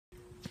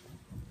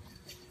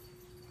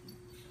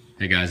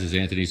Hey guys, this is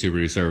Anthony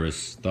Subaru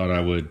Service. Thought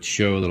I would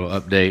show a little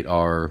update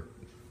our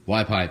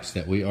Y pipes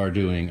that we are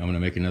doing. I'm going to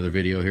make another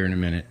video here in a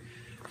minute.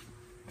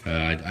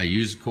 I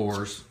use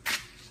cores,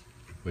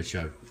 which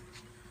I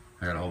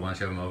got a whole bunch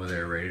of them over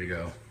there ready to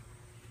go.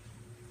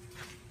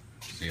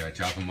 See, I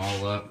chop them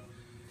all up,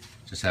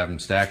 just have them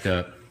stacked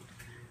up.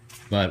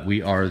 But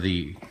we are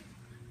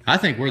I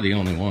think we're the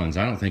only ones.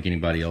 I don't think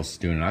anybody else is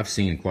doing it. I've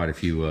seen quite a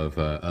few of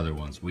other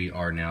ones. We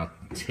are now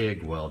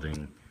TIG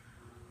welding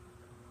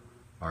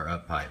our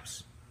up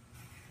pipes.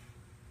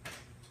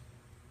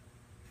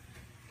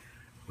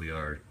 We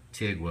are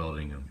TIG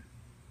welding them.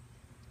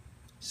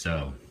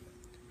 So,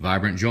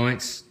 vibrant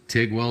joints,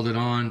 TIG welded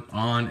on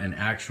an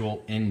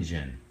actual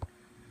engine.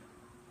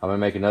 I'm gonna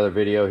make another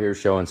video here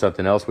showing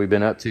something else we've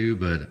been up to,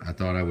 but I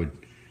thought I would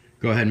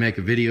go ahead and make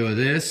a video of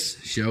this,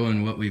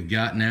 showing what we've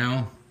got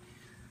now.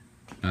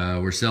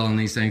 We're selling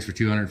these things for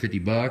 250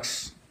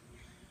 bucks,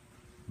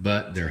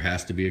 but there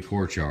has to be a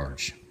core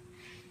charge,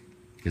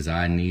 because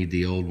I need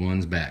the old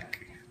ones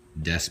back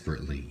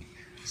desperately.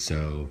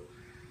 So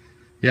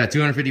yeah,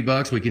 250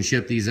 bucks, we can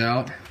ship these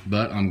out,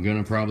 but I'm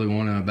gonna probably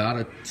want about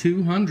a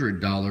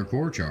 $200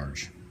 core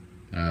charge.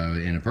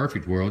 In a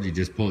perfect world, you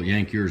just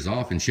yank yours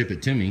off and ship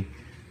it to me,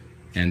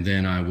 and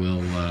then I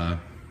will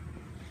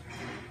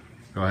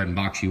go ahead and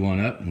box you one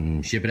up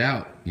and ship it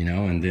out, you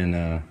know, and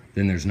then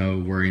there's no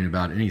worrying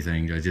about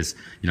anything. I just,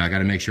 you know, I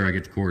gotta make sure I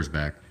get the cores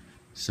back.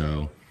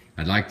 So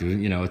I'd like to,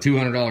 you know, a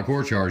 $200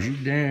 core charge,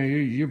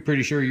 you're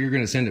pretty sure you're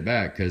going to send it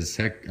back, because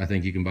heck, I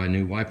think you can buy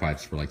new Y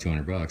pipes for like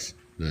 200 bucks,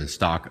 the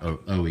stock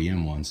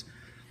OEM ones.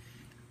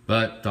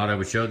 But thought I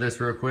would show this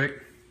real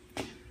quick.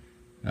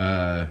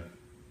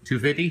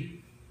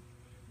 250,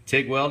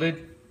 TIG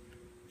welded,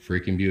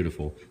 freaking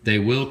beautiful. They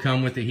will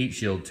come with the heat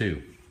shield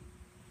too,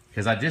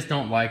 because I just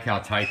don't like how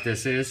tight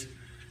this is.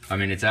 I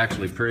mean, it's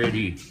actually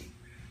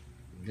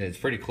it's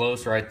pretty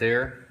close right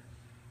there,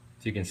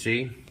 as you can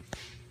see.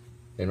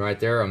 And right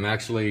there, I'm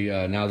actually,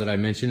 now that I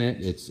mention it,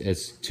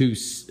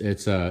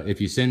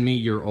 if you send me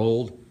your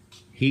old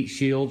heat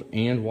shield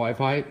and Y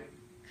pipe,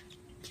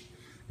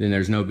 then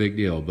there's no big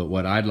deal. But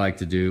what I'd like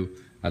to do,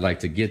 I'd like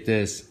to get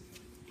this,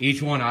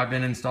 each one I've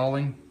been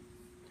installing,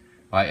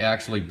 I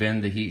actually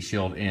bend the heat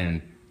shield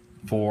in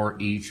for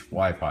each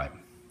Y pipe.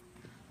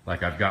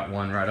 Like I've got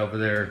one right over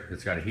there,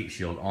 it's got a heat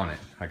shield on it.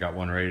 I got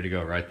one ready to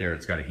go right there,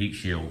 it's got a heat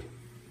shield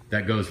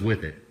that goes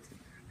with it.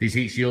 These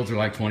heat shields are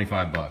like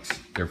 25 bucks.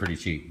 They're pretty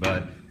cheap,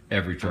 but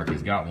every truck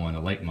has got one, a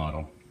late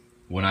model.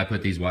 When I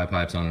put these Y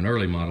pipes on an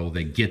early model,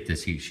 they get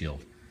this heat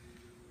shield.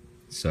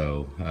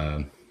 So,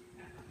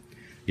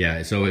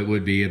 yeah, so it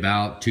would be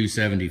about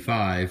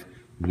 $275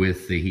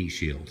 with the heat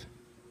shield,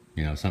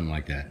 you know, something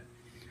like that.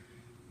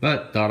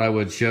 But thought I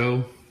would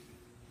show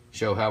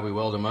how we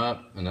weld them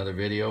up, another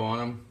video on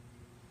them.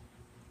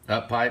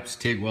 Up pipes,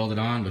 TIG welded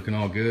on, looking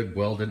all good,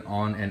 welded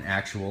on an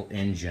actual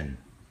engine,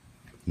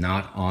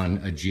 not on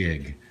a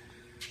jig.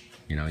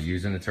 You know,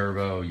 using a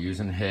turbo,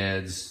 using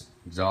heads,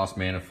 exhaust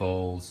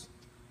manifolds,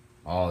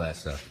 all that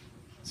stuff.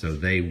 So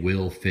they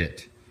will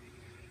fit.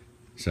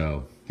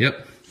 So,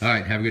 yep. All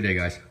right, have a good day,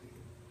 guys.